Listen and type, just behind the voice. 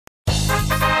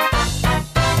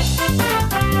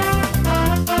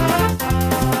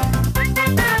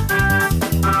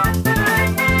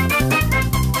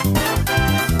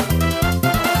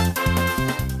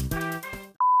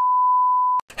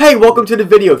welcome to the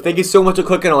video. Thank you so much for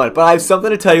clicking on it. But I have something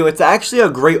to tell you. It's actually a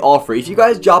great offer. If you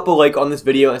guys drop a like on this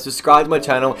video and subscribe to my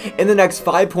channel in the next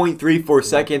 5.34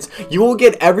 seconds, you will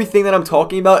get everything that I'm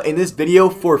talking about in this video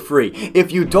for free.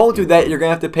 If you don't do that, you're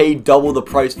gonna have to pay double the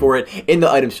price for it in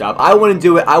the item shop. I wouldn't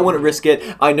do it. I wouldn't risk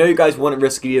it. I know you guys wouldn't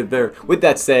risk it either. With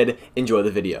that said, enjoy the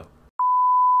video.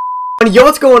 Yo,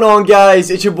 what's going on, guys?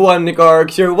 It's your boy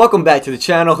NickArg here. Welcome back to the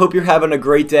channel. Hope you're having a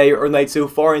great day or night so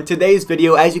far. In today's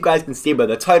video, as you guys can see by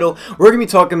the title, we're going to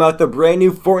be talking about the brand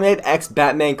new Fortnite X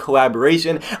Batman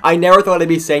collaboration. I never thought I'd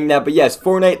be saying that, but yes,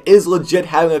 Fortnite is legit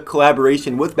having a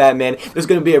collaboration with Batman. There's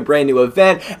going to be a brand new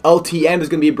event, LTM, there's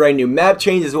going to be a brand new map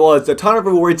change, as well as a ton of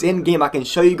rewards in-game I can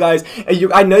show you guys.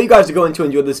 And I know you guys are going to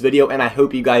enjoy this video, and I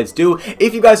hope you guys do.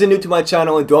 If you guys are new to my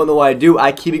channel and don't know what I do,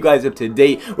 I keep you guys up to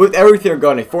date with everything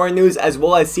regarding Fortnite news, as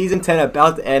well as season 10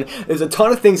 about to end. There's a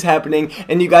ton of things happening,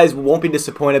 and you guys won't be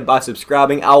disappointed by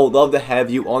subscribing. I would love to have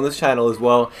you on this channel as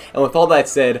well. And with all that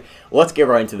said, let's get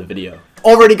right into the video.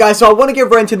 Alrighty, guys, so I want to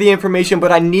get right into the information,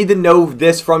 but I need to know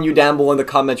this from you down below in the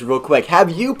comments real quick.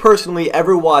 Have you personally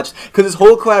ever watched, because this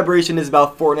whole collaboration is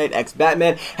about Fortnite X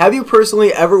Batman, have you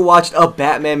personally ever watched a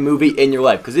Batman movie in your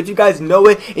life? Because if you guys know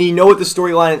it, and you know what the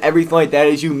storyline and everything like that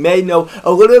is, you may know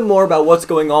a little bit more about what's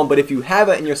going on, but if you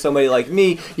haven't and you're somebody like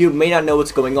me, you may not know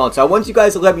what's going on. So I want you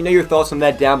guys to let me know your thoughts on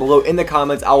that down below in the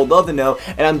comments. I would love to know,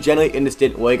 and I'm genuinely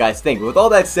interested in what you guys think. But with all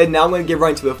that said, now I'm going to get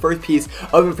right into the first piece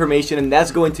of information, and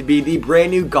that's going to be the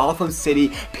brand new Gotham City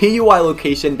POI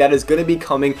location that is going to be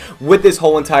coming with this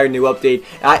whole entire new update.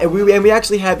 And we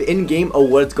actually have in-game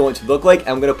what it's going to look like.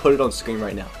 I'm going to put it on screen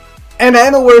right now. And I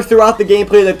am aware throughout the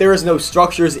gameplay that there is no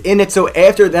structures in it, so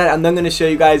after that I'm then going to show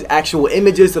you guys actual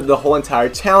images of the whole entire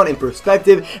town in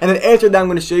perspective, and then after that I'm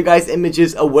going to show you guys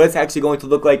images of what it's actually going to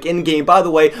look like in-game. By the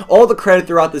way, all the credit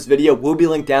throughout this video will be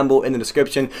linked down below in the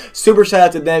description. Super shout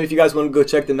out to them. If you guys want to go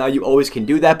check them out, you always can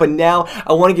do that. But now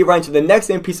I want to get right into the next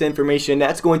piece of information.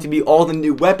 That's going to be all the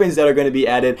new weapons that are going to be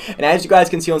added, and as you guys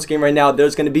can see on screen right now,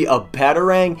 there's going to be a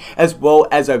batarang as well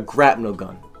as a grapnel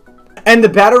gun. And the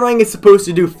batarang is supposed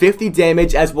to do 50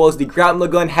 damage, as well as the grapnel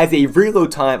gun has a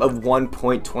reload time of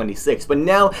 1.26. But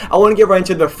now I want to get right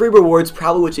into the free rewards,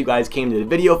 probably what you guys came to the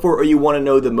video for, or you want to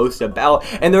know the most about.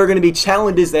 And there are going to be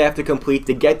challenges they have to complete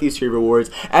to get these free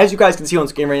rewards. As you guys can see on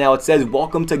screen right now, it says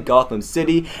welcome to Gotham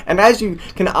City, and as you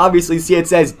can obviously see, it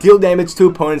says deal damage to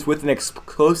opponents with an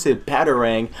explosive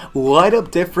batarang, light up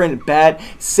different bat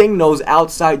signals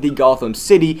outside the Gotham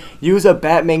City, use a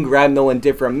Batman grapnel in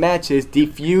different matches,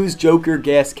 defuse Joker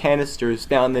gas canisters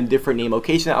found in different name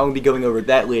locations. I'm going to be going over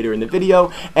that later in the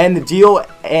video. And deal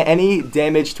any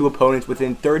damage to opponents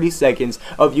within 30 seconds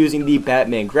of using the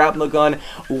Batman grapnel gun.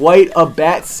 Light a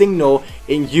bat signal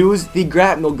and use the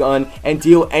grapnel gun and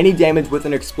deal any damage with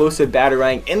an explosive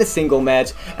batarang in a single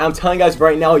match. And I'm telling you guys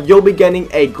right now, you'll be getting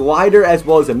a glider as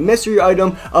well as a mystery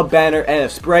item, a banner, and a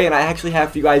spray. And I actually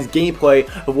have for you guys gameplay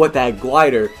of what that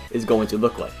glider is going to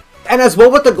look like. And as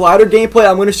well with the glider gameplay,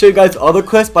 I'm going to show you guys other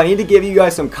clips, but I need to give you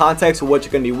guys some context of what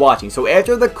you're going to be watching. So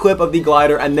after the clip of the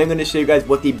glider, I'm then going to show you guys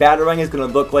what the batarang is going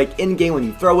to look like in-game when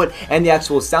you throw it, and the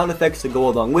actual sound effects to go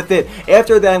along with it.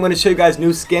 After that, I'm going to show you guys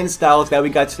new skin styles that we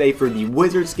got today for the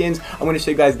wizard skins. I'm going to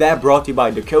show you guys that, brought to you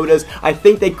by Dakotas. I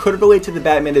think they could relate to the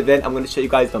Batman event. I'm going to show you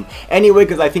guys them anyway,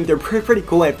 because I think they're pretty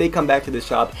cool, and if they come back to the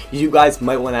shop, you guys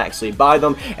might want to actually buy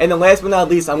them. And then last but not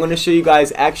least, I'm going to show you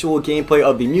guys actual gameplay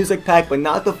of the music pack, but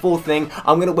not the full thing.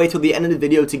 I'm going to wait till the end of the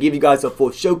video to give you guys a full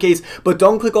showcase, but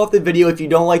don't click off the video if you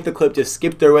don't like the clip. Just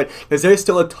skip through it, because there's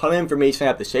still a ton of information I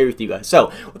have to share with you guys.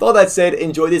 So with all that said,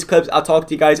 enjoy these clips. I'll talk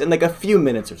to you guys in like a few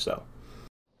minutes or so.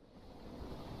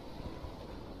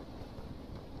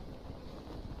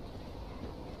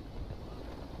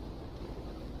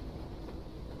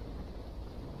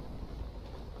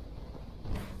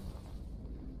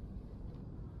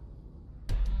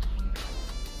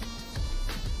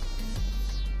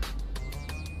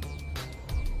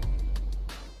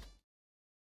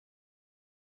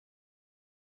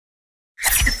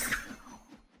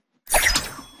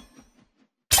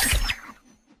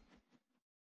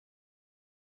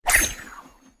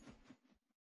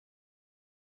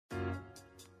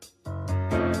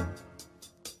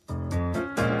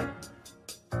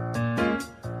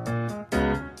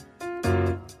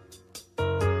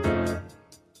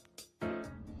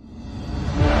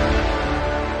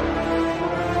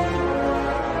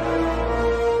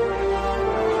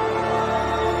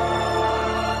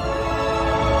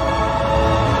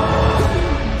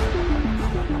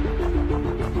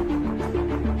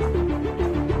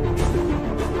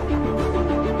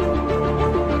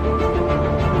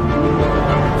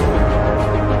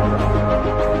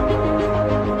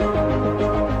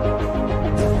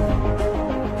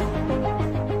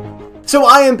 So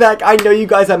I am back. I know you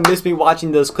guys have missed me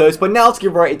watching those clips, but now let's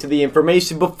get right into the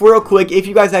information. But real quick, if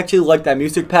you guys actually like that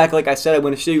music pack, like I said, I'm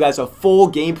going to show you guys a full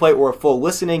gameplay or a full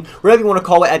listening, whatever you want to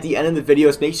call it, at the end of the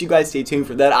videos. Make sure you guys stay tuned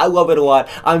for that. I love it a lot.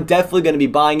 I'm definitely going to be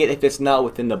buying it if it's not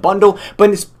within the bundle.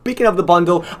 But speaking of the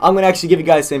bundle, I'm going to actually give you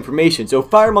guys the information. So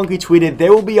FireMonkey tweeted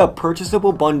there will be a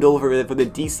purchasable bundle for the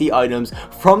DC items.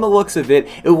 From the looks of it,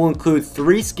 it will include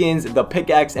 3 skins, the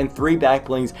pickaxe, and 3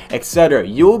 backblings, etc.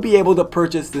 You will be able to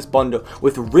purchase this bundle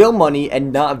with real money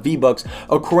and not V-Bucks,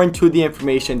 according to the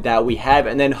information that we have.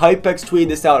 And then Hypex tweeted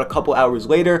this out a couple hours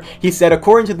later. He said,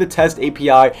 according to the test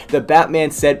API, the Batman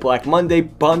Said Black Monday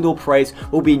bundle price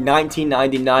will be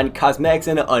 $19.99. Cosmetics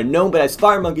and unknown, but as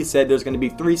FireMonkey said, there's going to be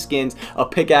 3 skins, a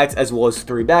pickaxe, as well as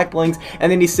 3 backblings.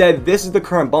 And then he said, this is the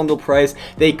current bundle price.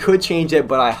 They could change it,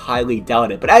 but I highly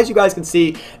doubt it. But as you guys can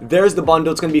see, there's the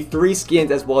bundle. It's going to be 3 skins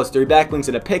as well as 3 backblings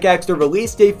and a pickaxe. The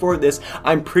release date for this,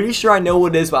 I'm pretty sure I know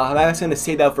what it is, but I'm actually going to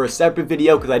say that for a separate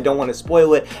video because I don't want to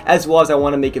spoil it, as well as I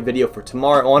want to make a video for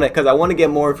tomorrow on it because I want to get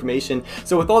more information.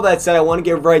 So with all that said, I want to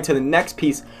get right to the next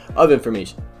piece of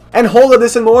information. And hold on,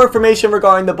 there's some more information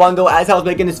regarding the bundle. As I was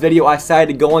making this video, I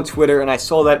decided to go on Twitter and I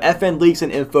saw that FN Leaks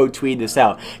and Info tweeted this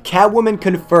out. Catwoman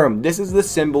confirmed. This is the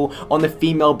symbol on the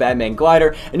female Batman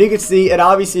glider. And you can see it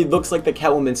obviously looks like the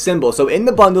Catwoman symbol. So in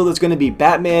the bundle, there's going to be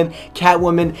Batman,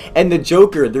 Catwoman, and the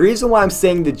Joker. The reason why I'm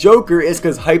saying the Joker is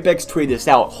because Hypex tweeted this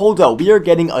out. Hold up, we are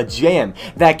getting a jam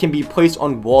that can be placed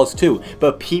on walls too.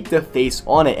 But peep the face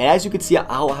on it. And as you can see,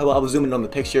 I was zooming on the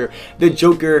picture, the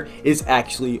Joker is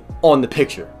actually on the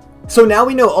picture. So now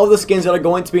we know all the skins that are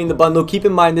going to be in the bundle. Keep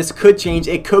in mind, this could change.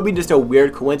 It could be just a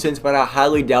weird coincidence, but I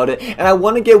highly doubt it. And I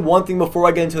want to get one thing before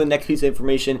I get into the next piece of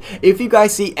information. If you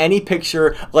guys see any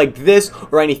picture like this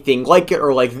or anything like it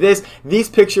or like this, these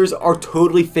pictures are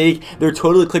totally fake. They're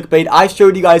totally clickbait. I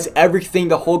showed you guys everything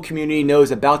the whole community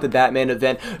knows about the Batman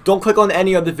event. Don't click on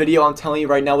any other video. I'm telling you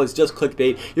right now, it's just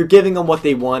clickbait. You're giving them what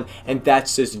they want, and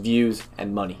that's just views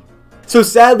and money. So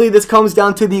sadly, this comes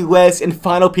down to the last and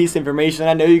final piece of information.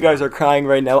 I know you guys are crying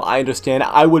right now. I understand.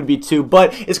 I would be too.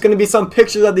 But it's going to be some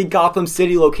pictures of the Gotham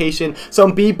City location.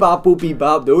 Some beep bop boop beep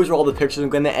bop. Those are all the pictures. I'm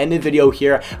going to end the video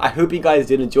here. I hope you guys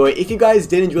did enjoy. If you guys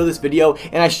did enjoy this video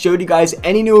and I showed you guys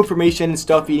any new information and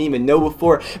stuff you didn't even know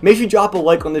before, make sure you drop a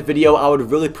like on the video. I would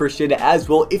really appreciate it as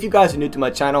well. If you guys are new to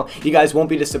my channel, you guys won't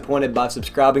be disappointed by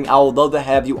subscribing. I would love to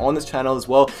have you on this channel as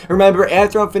well. Remember,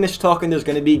 after I'm finished talking, there's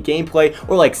going to be gameplay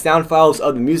or like sound files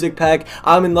of the music pack.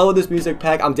 I'm in love with this music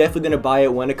pack. I'm definitely going to buy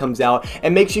it when it comes out.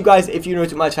 And make sure you guys, if you're new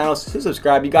to my channel, to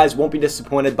subscribe. You guys won't be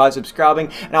disappointed by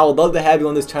subscribing. And I would love to have you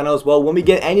on this channel as well. When we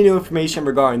get any new information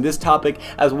regarding this topic,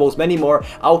 as well as many more,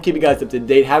 I will keep you guys up to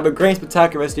date. Have a great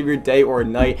spectacular rest of your day or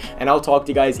night. And I'll talk to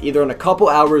you guys either in a couple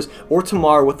hours or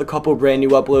tomorrow with a couple brand new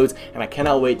uploads. And I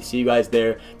cannot wait to see you guys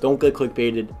there. Don't get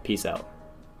clickbaited. Peace out.